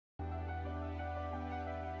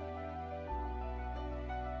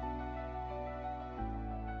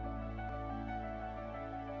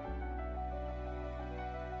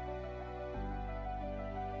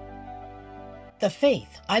The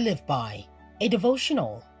Faith I Live By, a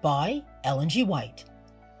devotional by Ellen G. White.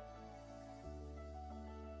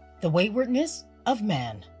 The Waywardness of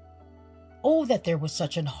Man. Oh, that there was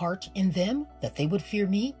such an heart in them, that they would fear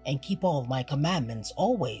me and keep all my commandments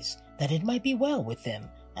always, that it might be well with them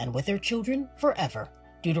and with their children forever.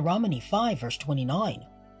 Deuteronomy 5 verse 29.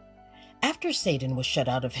 After Satan was shut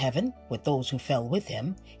out of heaven with those who fell with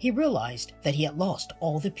him, he realized that he had lost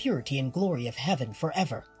all the purity and glory of heaven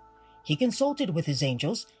forever. He consulted with his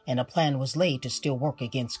angels, and a plan was laid to still work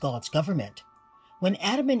against God's government. When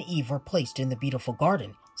Adam and Eve were placed in the beautiful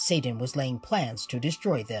garden, Satan was laying plans to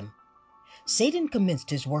destroy them. Satan commenced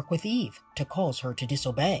his work with Eve to cause her to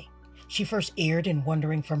disobey. She first erred in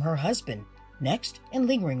wandering from her husband, next in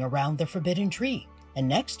lingering around the forbidden tree, and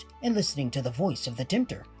next in listening to the voice of the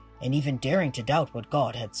tempter, and even daring to doubt what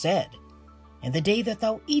God had said. "In the day that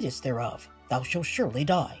thou eatest thereof, thou shalt surely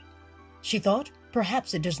die." She thought,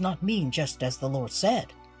 perhaps it does not mean just as the Lord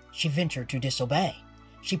said. She ventured to disobey.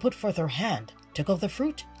 She put forth her hand, took of the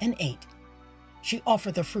fruit, and ate. She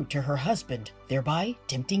offered the fruit to her husband, thereby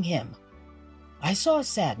tempting him. I saw a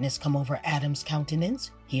sadness come over Adam's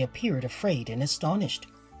countenance. He appeared afraid and astonished.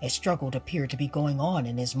 A struggle appeared to be going on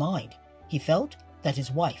in his mind. He felt that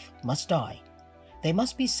his wife must die. They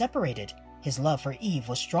must be separated. His love for Eve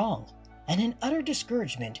was strong, and in utter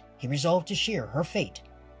discouragement, he resolved to share her fate.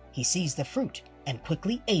 He seized the fruit and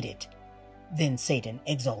quickly ate it. Then Satan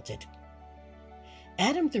exulted.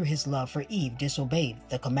 Adam, through his love for Eve, disobeyed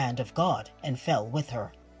the command of God and fell with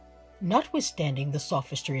her. Notwithstanding the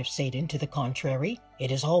sophistry of Satan to the contrary,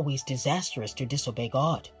 it is always disastrous to disobey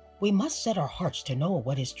God. We must set our hearts to know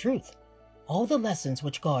what is truth. All the lessons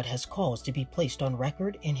which God has caused to be placed on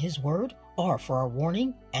record in His Word are for our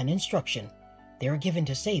warning and instruction. They are given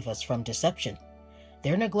to save us from deception.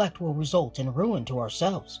 Their neglect will result in ruin to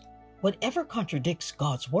ourselves. Whatever contradicts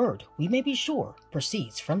God's Word, we may be sure,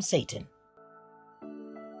 proceeds from Satan.